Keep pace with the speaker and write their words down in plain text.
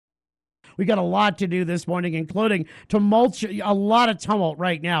We got a lot to do this morning, including a lot of tumult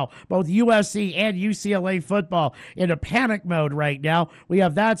right now. Both USC and UCLA football in a panic mode right now. We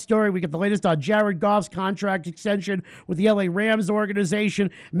have that story. We get the latest on Jared Goff's contract extension with the LA Rams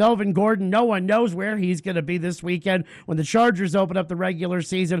organization. Melvin Gordon, no one knows where he's going to be this weekend when the Chargers open up the regular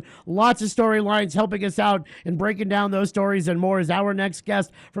season. Lots of storylines. Helping us out in breaking down those stories and more is our next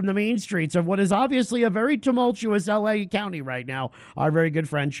guest from the main streets of what is obviously a very tumultuous LA County right now, our very good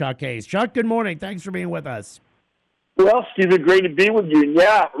friend Chuck Hayes. Chuck, good morning. Thanks for being with us. Well, Stephen, great to be with you.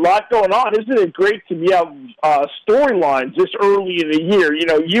 Yeah, a lot going on. Isn't it great to be out storylines this early in the year? You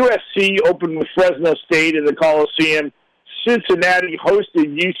know, USC opened with Fresno State in the Coliseum. Cincinnati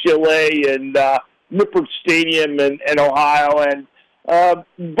hosted UCLA in Nippert Stadium in Ohio, and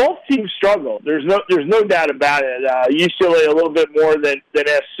both teams struggled. There's no doubt about it. UCLA a little bit more than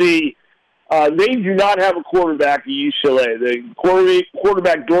SC. They do not have a quarterback at UCLA. The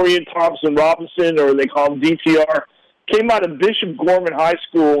quarterback Dorian Thompson-Robinson, or they call him DTR, came out of Bishop Gorman High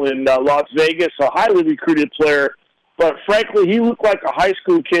School in Las Vegas, a highly recruited player. But frankly, he looked like a high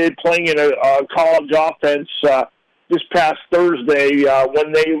school kid playing in a college offense this past Thursday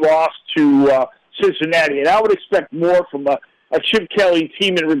when they lost to Cincinnati. And I would expect more from a Chip Kelly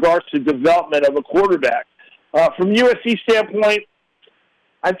team in regards to development of a quarterback. From USC standpoint,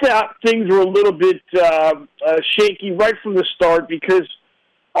 I thought things were a little bit shaky right from the start because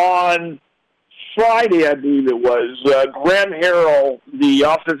on Friday, I believe it was, Graham Harrell, the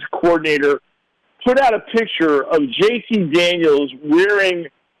offensive coordinator, put out a picture of JT Daniels wearing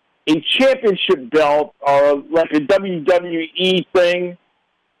a championship belt or like a WWE thing.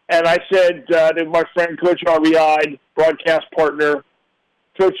 And I said to my friend, Coach RBI, broadcast partner,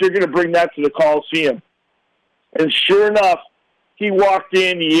 Coach, you're going to bring that to the Coliseum. And sure enough, he walked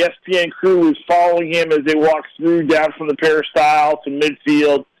in, the ESPN crew was following him as they walked through down from the peristyle to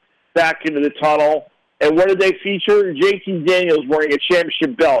midfield, back into the tunnel. And what did they feature? JT Daniels wearing a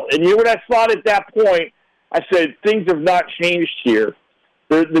championship belt. And you know what I thought at that point? I said, things have not changed here.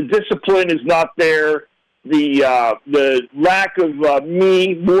 The discipline is not there. The lack of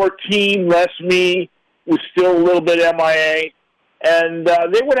me, more team, less me, was still a little bit MIA. And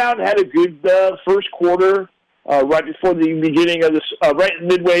they went out and had a good first quarter. Right before the beginning of this, right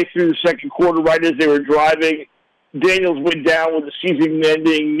midway through the second quarter, right as they were driving, Daniels went down with a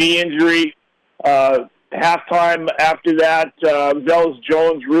season-ending knee injury. Halftime after that, Velus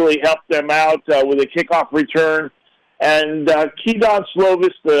Jones really helped them out with a kickoff return. And Keydon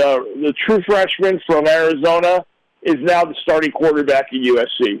Slovis, the true freshman from Arizona, is now the starting quarterback at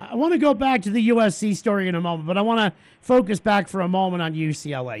USC. I want to go back to the USC story in a moment, but I want to focus back for a moment on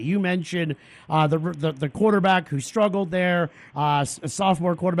UCLA. You mentioned the quarterback who struggled there, a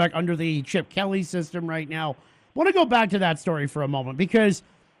sophomore quarterback under the Chip Kelly system right now. I want to go back to that story for a moment because,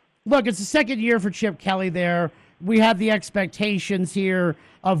 look, it's the second year for Chip Kelly there. We have the expectations here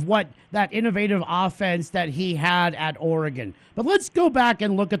of what that innovative offense that he had at Oregon. But let's go back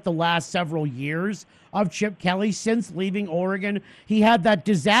and look at the last several years of Chip Kelly since leaving Oregon. He had that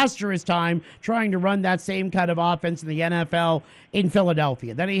disastrous time trying to run that same kind of offense in the NFL in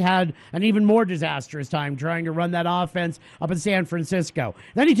Philadelphia. Then he had an even more disastrous time trying to run that offense up in San Francisco.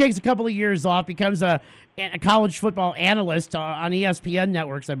 Then he takes a couple of years off, becomes a college football analyst on ESPN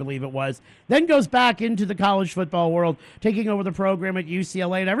networks, I believe it was, then goes back into the college football world, taking over the program at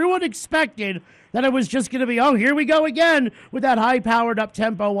UCLA, and everyone expected that it was just going to be, oh, here we go again with that high-powered,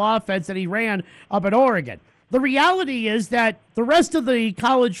 up-tempo offense that he ran up at Oregon. The reality is that the rest of the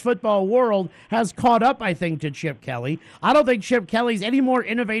college football world has caught up, I think, to Chip Kelly. I don't think Chip Kelly's any more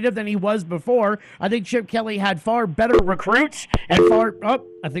innovative than he was before. I think Chip Kelly had far better recruits and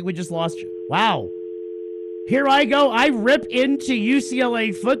I think we just lost you. Wow. Here I go. I rip into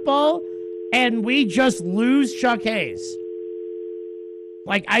UCLA football, and we just lose Chuck Hayes.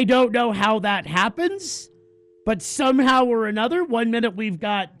 Like, I don't know how that happens, but somehow or another, one minute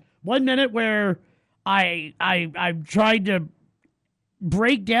where I'm trying to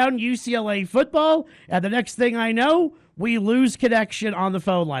break down UCLA football, and the next thing I know, we lose connection on the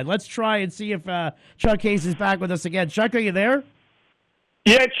phone line. Let's try and see if Chuck Hayes is back with us again. Chuck, are you there?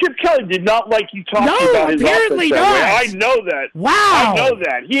 Yeah, Chip Kelly did not like you talking about his apparently offense that way. not. I know that. Wow. I know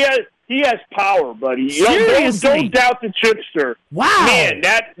that. He has power, buddy. Seriously? Don't doubt the chipster. Wow. Man,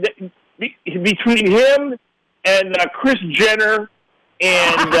 that between him and Chris Jenner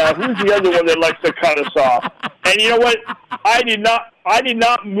and who's the other one that likes to cut us off? And you know what? I did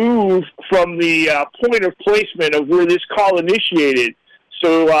not move from the point of placement of where this call initiated.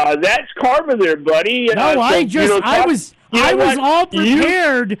 So that's karma there, buddy. No, I was all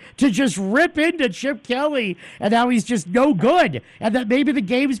prepared to just rip into Chip Kelly, and now he's just no good, and that maybe the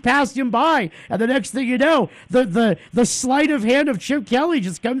game's passed him by, and the next thing you know, the sleight of hand of Chip Kelly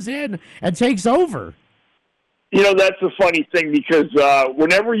just comes in and takes over. You know, that's a funny thing because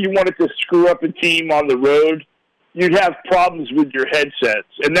whenever you wanted to screw up a team on the road, you'd have problems with your headsets.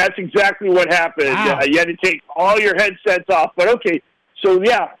 And that's exactly what happened. Wow. You had to take all your headsets off. But, okay, so,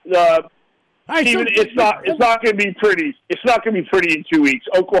 yeah, Steven, it's not going to be pretty. It's not going to be pretty in 2 weeks.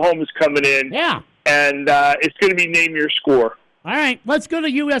 Oklahoma's coming in. Yeah. And it's going to be name your score. All right, let's go to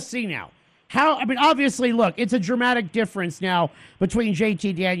USC now. Obviously, look, it's a dramatic difference now between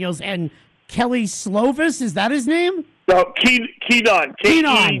JT Daniels and Kelly Slovis, is that his name? No, Keydon.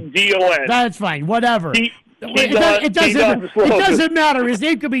 K-E-D-O-N. That's fine, whatever. It doesn't matter. His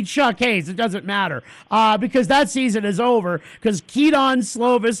name could be Chuck Hayes. It doesn't matter because that season is over because Keydon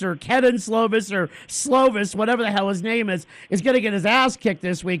Slovis or Kedon Slovis or Slovis, whatever the hell his name is going to get his ass kicked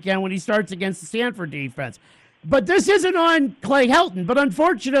this weekend when he starts against the Stanford defense. But this isn't on Clay Helton, but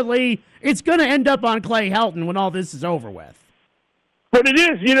unfortunately, it's going to end up on Clay Helton when all this is over with. But it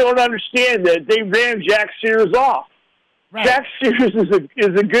is. You don't understand that they ran Jack Sears off. Right. Jack Sears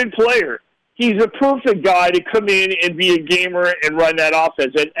is a good player. He's a perfect guy to come in and be a gamer and run that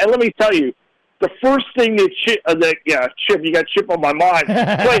offense. And let me tell you, the first thing that Chip, you got Chip on my mind.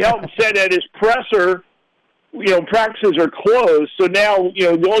 Clay Helton said at his presser, practices are closed. So now,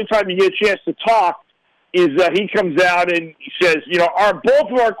 the only time you get a chance to talk is he comes out and he says,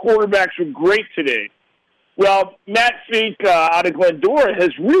 both of our quarterbacks were great today. Well, Matt Fink out of Glendora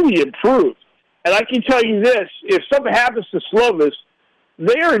has really improved. And I can tell you this, if something happens to Slovis,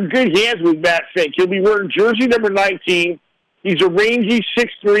 they are in good hands with Matt Fink. He'll be wearing jersey number 19. He's a rangy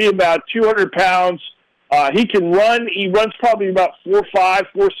 6'3", about 200 pounds. He can run. He runs probably about 4'5",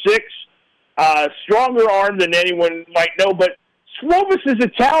 4'6". Stronger arm than anyone might know. But Slovis is a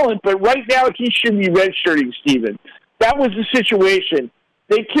talent, but right now he should be redshirting, Steven. That was the situation.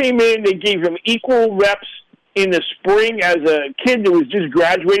 They came in, they gave him equal reps in the spring as a kid that was just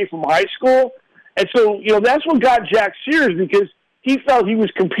graduating from high school. And so, that's what got Jack Sears because he felt he was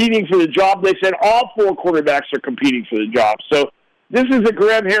competing for the job. They said all four quarterbacks are competing for the job. So this is a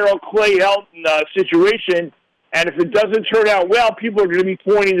Graham Harrell, Clay Helton situation. And if it doesn't turn out well, people are going to be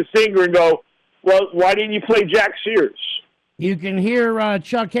pointing the finger and go, well, why didn't you play Jack Sears? You can hear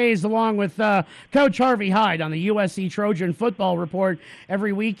Chuck Hayes along with Coach Harvey Hyde on the USC Trojan Football Report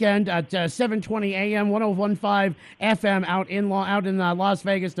every weekend at 7:20 a.m., 101.5 FM out in Las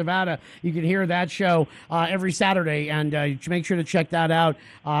Vegas, Nevada. You can hear that show every Saturday, and make sure to check that out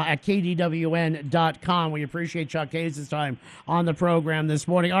at kdwn.com. We appreciate Chuck Hayes' time on the program this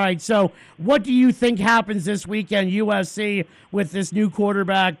morning. All right, so what do you think happens this weekend, USC, with this new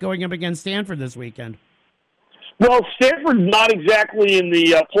quarterback going up against Stanford this weekend? Well, Stanford's not exactly in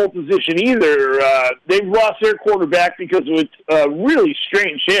the pole position either. They've lost their quarterback because of a really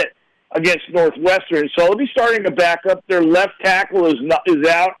strange hit against Northwestern. So they'll be starting a backup. Their left tackle is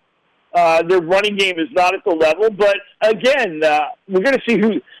out. Their running game is not at the level. But, again, we're going to see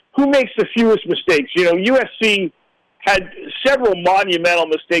who makes the fewest mistakes. USC had several monumental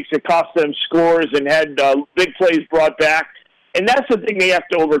mistakes that cost them scores and had big plays brought back. And that's the thing they have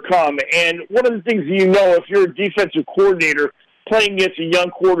to overcome. And one of the things if you're a defensive coordinator playing against a young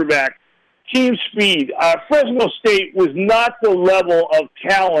quarterback, team speed. Fresno State was not the level of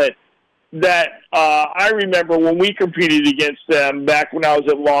talent that I remember when we competed against them back when I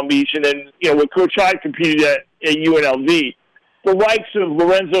was at Long Beach and then, when Coach Hyde competed at UNLV. The likes of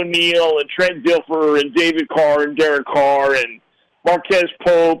Lorenzo Neal and Trent Dilfer and David Carr and Derek Carr and Marquez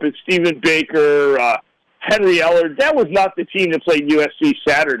Pope and Stephen Baker, Henry Ellard, that was not the team that played USC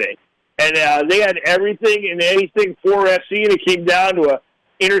Saturday. And they had everything and anything for SC, and it came down to an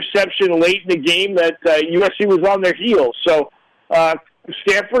interception late in the game that USC was on their heels. So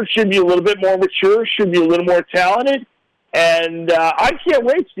Stanford should be a little bit more mature, should be a little more talented. And I can't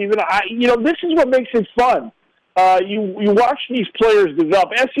wait, Stephen. This is what makes it fun. You watch these players develop.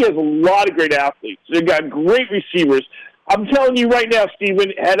 SC has a lot of great athletes. They've got great receivers. I'm telling you right now,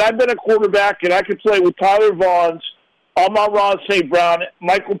 Stephen, had I been a quarterback and I could play with Tyler Vaughns, Amon-Ra St. Brown,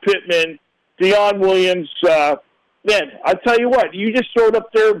 Michael Pittman, Deion Williams, man, I tell you what, you just throw it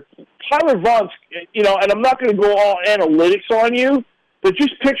up there. Tyler Vaughns, and I'm not going to go all analytics on you, but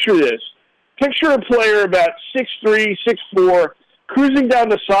just picture this. Picture a player about 6'3", 6'4", cruising down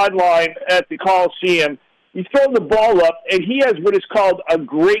the sideline at the Coliseum. You throw the ball up, and he has what is called a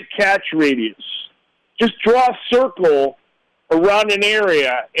great catch radius. Just draw a circle around an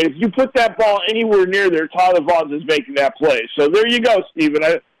area, and if you put that ball anywhere near there, Tyler Vaughns is making that play. So there you go, Stephen.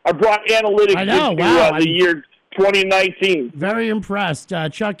 I brought analytics into the year 2019. Very impressed.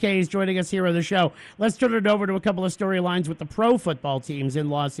 Chuck Hayes joining us here on the show. Let's turn it over to a couple of storylines with the pro football teams in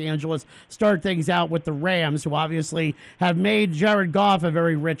Los Angeles. Start things out with the Rams, who obviously have made Jared Goff a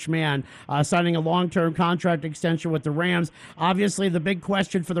very rich man, signing a long-term contract extension with the Rams. Obviously, the big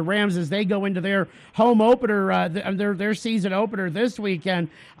question for the Rams as they go into their home opener, their season opener this weekend,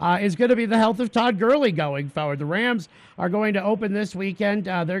 is going to be the health of Todd Gurley going forward. The Rams are going to open this weekend.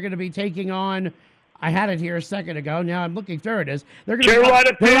 They're going to be taking on, I had it here a second ago. Now I'm looking. There it is. They're going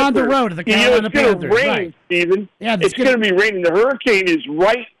to be on the road to the Carolina Panthers. It's going to rain, right. Stephen. Yeah, it's going to be raining. The hurricane is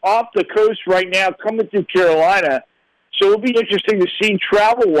right off the coast right now, coming through Carolina. So it'll be interesting to see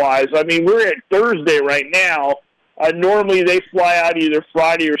travel-wise. I mean, we're at Thursday right now. Normally they fly out either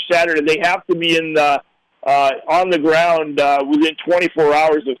Friday or Saturday. They have to be in the on the ground within 24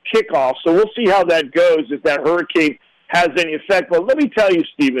 hours of kickoff. So we'll see how that goes if that hurricane has any effect. But let me tell you,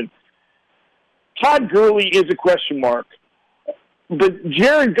 Stephen, Todd Gurley is a question mark. But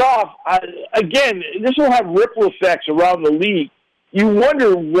Jared Goff, again, this will have ripple effects around the league. You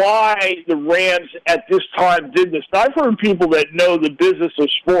wonder why the Rams at this time did this. Now, I've heard people that know the business of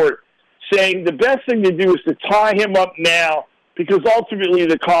sport saying the best thing to do is to tie him up now because ultimately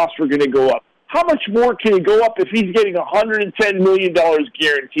the costs are going to go up. How much more can it go up if he's getting $110 million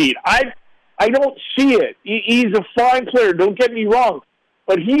guaranteed? I don't see it. He's a fine player, don't get me wrong.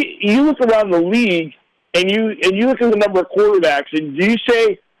 But you look around the league and you look at the number of quarterbacks, and do you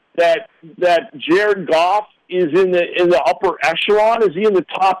say that Jared Goff is in the upper echelon? Is he in the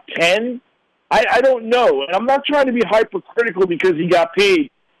top 10? I don't know. And I'm not trying to be hypercritical because he got paid.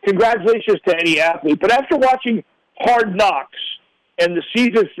 Congratulations to any athlete. But after watching Hard Knocks and the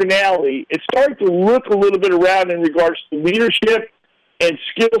season finale, it's starting to look a little bit around in regards to leadership and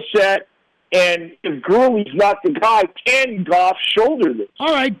skill set. And if Gurley's not the guy, can Goff shoulder this?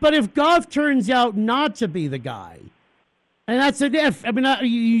 All right, but if Goff turns out not to be the guy, and that's an if. I mean,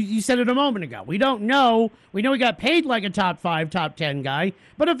 you said it a moment ago. We don't know. We know he got paid like a top 5, top 10 guy.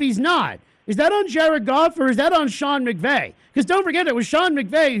 But if he's not, is that on Jared Goff or is that on Sean McVay? Because don't forget, it was Sean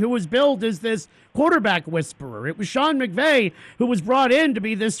McVay who was billed as this quarterback whisperer. It was Sean McVay who was brought in to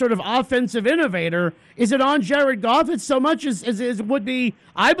be this sort of offensive innovator. Is it on Jared Goff? It's so much as it would be,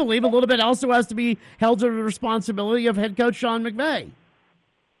 I believe, a little bit also has to be held to the responsibility of head coach Sean McVay.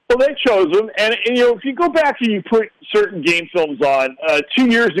 Well, they chose him. And if you go back and you put certain game films on, 2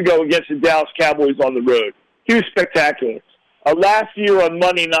 years ago against the Dallas Cowboys on the road, he was spectacular. Last year on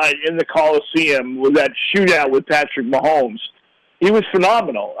Monday night in the Coliseum with that shootout with Patrick Mahomes, he was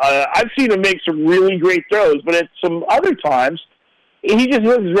phenomenal. I've seen him make some really great throws, but at some other times, he just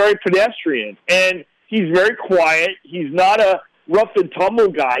looks very pedestrian. And he's very quiet. He's not a rough and tumble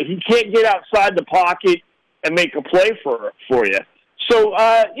guy. He can't get outside the pocket and make a play for you. So,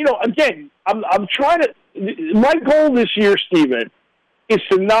 again, I'm trying to – my goal this year, Stephen, is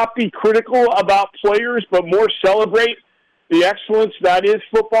to not be critical about players, but more celebrate the excellence that is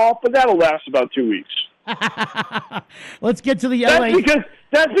football, but that'll last about 2 weeks. Let's get to the LA.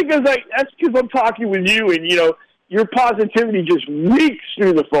 That's because I'm talking with you, and your positivity just reeks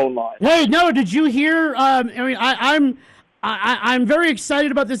through the phone line. Hey, no, did you hear? I'm very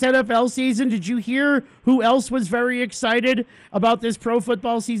excited about this NFL season. Did you hear who else was very excited about this pro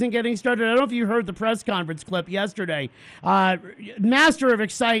football season getting started? I don't know if you heard the press conference clip yesterday. Master of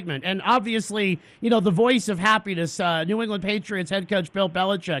excitement, and obviously, the voice of happiness, New England Patriots head coach Bill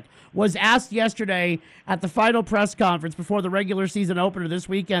Belichick, was asked yesterday at the final press conference before the regular season opener this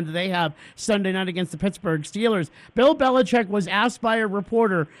weekend that they have Sunday night against the Pittsburgh Steelers. Bill Belichick was asked by a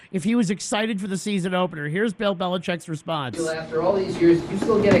reporter if he was excited for the season opener. Here's Bill Belichick's response. After all these years, do you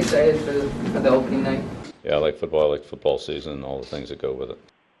still get excited for the opening night? Yeah, I like football. I like football season and all the things that go with it.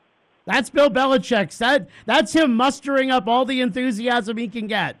 That's Bill Belichick. That's him mustering up all the enthusiasm he can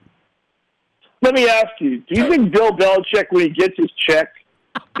get. Let me ask you, do you think Bill Belichick, when he gets his check,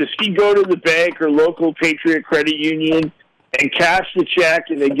 does he go to the bank or local Patriot Credit Union and cash the check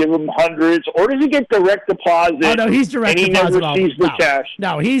and they give him hundreds, or does he get direct deposit? Oh, no, he's direct and he deposit. never sees the cash?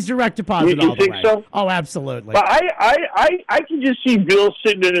 No, he's direct deposit all the way. You think so? Oh, absolutely. But I can just see Bill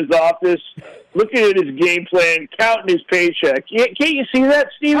sitting in his office, looking at his game plan, counting his paycheck. Can't you see that,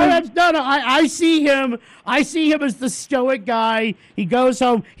 Steven? No. I see him. I see him as the stoic guy. He goes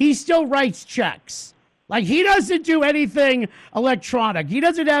home. He still writes checks. Like, he doesn't do anything electronic. He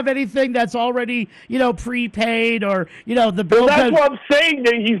doesn't have anything that's already, prepaid or, the bill. Well, that's what I'm saying,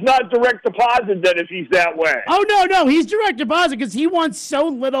 that he's not direct deposit then if he's that way. Oh, no, he's direct deposit because he wants so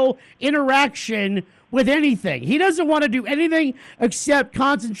little interaction with anything. He doesn't want to do anything except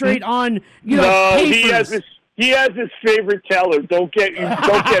concentrate on, papers. He He has his favorite teller. Don't get me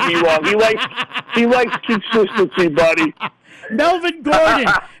wrong. He likes consistency, buddy. Melvin Gordon.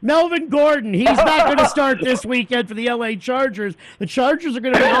 Melvin Gordon. He's not going to start this weekend for the LA Chargers. The Chargers are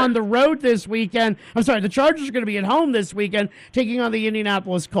going to be on the road this weekend. I'm sorry, the Chargers are going to be at home this weekend taking on the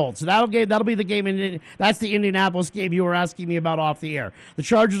Indianapolis Colts. So that'll be the game. That's the Indianapolis game you were asking me about off the air. The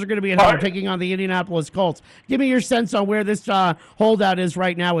Chargers are going to be at home taking on the Indianapolis Colts. Give me your sense on where this holdout is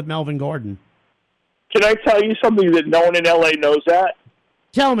right now with Melvin Gordon. Can I tell you something that no one in LA knows that?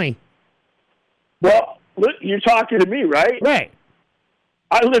 Tell me. Well, you're talking to me, right? Right.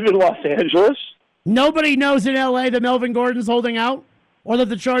 I live in Los Angeles. Nobody knows in L.A. that Melvin Gordon's holding out? Or that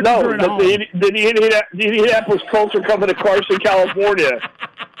the Chargers are at home? No, the Indianapolis Colts are coming to Carson, California.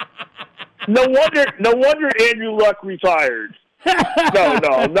 No wonder Andrew Luck retired. No,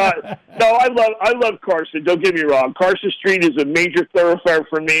 I love Carson. Don't get me wrong. Carson Street is a major thoroughfare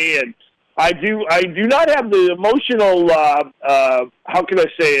for me, and I do not have the emotional, how can I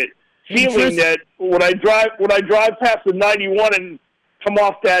say it, feeling that when I drive past the 91 and come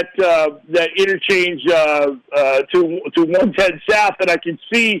off that interchange to 110 South, and I can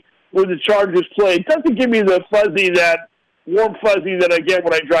see where the Chargers play. It doesn't give me the warm fuzzy that I get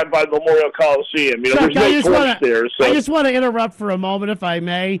when I drive by Memorial Coliseum. Chuck, there's no torch there. So. I just want to interrupt for a moment, if I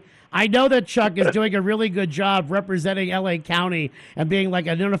may. I know that Chuck is doing a really good job representing L.A. County and being like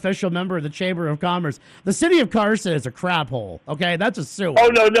an unofficial member of the Chamber of Commerce. The city of Carson is a crap hole, okay? That's a sewer. Oh,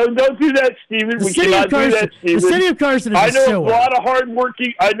 no, don't do that, Stephen. We cannot do that, Stephen. The city of Carson is a sewer. I know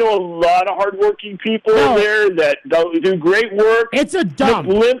a lot of hardworking people there that do great work. It's a dump.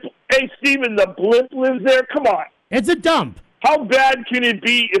 Hey, Stephen, the blimp lives there? Come on. It's a dump. How bad can it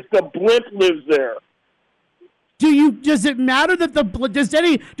be if the blimp lives there? Does it matter that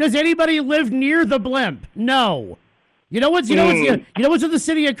does anybody live near the blimp? No. You know what's in the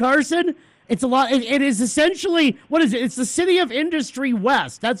city of Carson? It's a lot. It is essentially, what is it? It's the city of Industry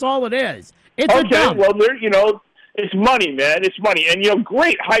West. That's all it is. It's a dump. Well, it's money, man. It's money, and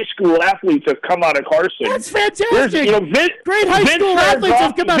great high school athletes have come out of Carson. That's fantastic. Great high school athletes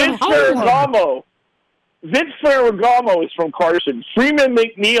have come out of Harlem. Vince Ferragamo is from Carson. Freeman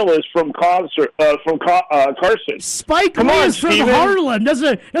McNeil is from Carson. Spike Lee is from Harlem.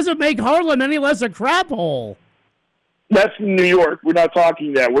 Doesn't make Harlem any less a crap hole. That's New York. We're not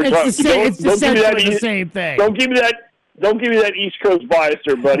talking that. It's essentially the same thing. Don't give me that East Coast bias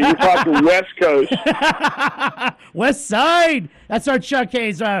there, buddy. You're talking West Coast. West Side. That's our Chuck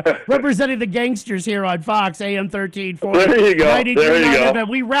Hayes representing the gangsters here on Fox, AM 1340. There you go. And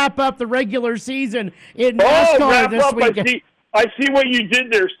we wrap up the regular season in NASCAR this weekend. I see what you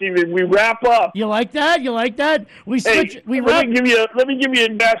did there, Stephen. We wrap up. You like that? We switch. Let me give you a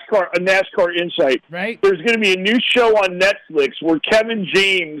NASCAR insight. Right. There's going to be a new show on Netflix where Kevin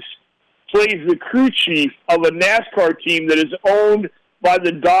James plays the crew chief of a NASCAR team that is owned by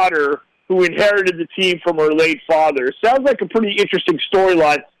the daughter who inherited the team from her late father. Sounds like a pretty interesting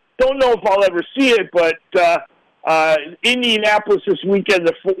storyline. Don't know if I'll ever see it, but Indianapolis this weekend,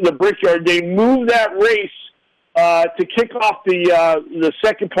 the Brickyard, they moved that race to kick off the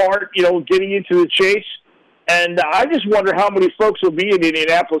second part, getting into the chase. And I just wonder how many folks will be in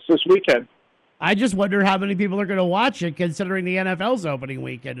Indianapolis this weekend. I just wonder how many people are going to watch it, considering the NFL's opening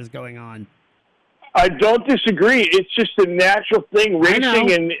weekend is going on. I don't disagree. It's just a natural thing,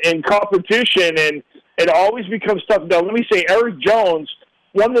 racing and competition, and it always becomes tough. Now, let me say, Eric Jones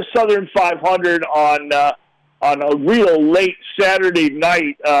won the Southern 500 on a real late Saturday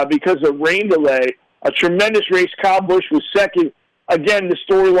night because of rain delay. A tremendous race. Kyle Busch was second. Again, the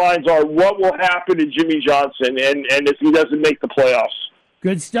storylines are what will happen to Jimmy Johnson and if he doesn't make the playoffs.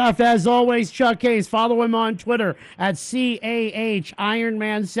 Good stuff, as always, Chuck Hayes. Follow him on Twitter at CAH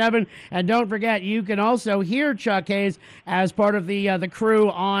Ironman7. And don't forget, you can also hear Chuck Hayes as part of the crew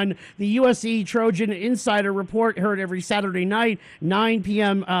on the USC Trojan Insider Report, heard every Saturday night, 9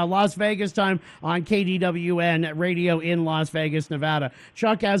 p.m. Las Vegas time on KDWN Radio in Las Vegas, Nevada.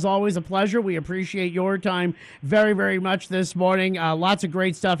 Chuck, as always, a pleasure. We appreciate your time very, very much this morning. Lots of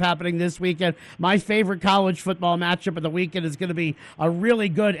great stuff happening this weekend. My favorite college football matchup of the weekend is going to be a really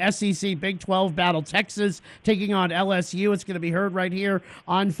good SEC Big 12 battle. Texas taking on LSU. It's going to be heard right here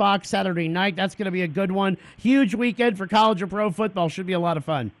on Fox Saturday night. That's going to be a good one. Huge weekend for college or pro football. Should be a lot of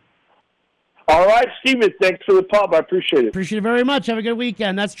fun. All right, Steven, thanks for the pub. I appreciate it. Appreciate it very much. Have a good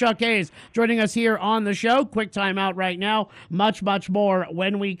weekend. That's Chuck Hayes joining us here on the show. Quick timeout right now. Much, much more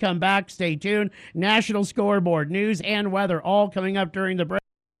when we come back. Stay tuned. National Scoreboard, news and weather all coming up during the break.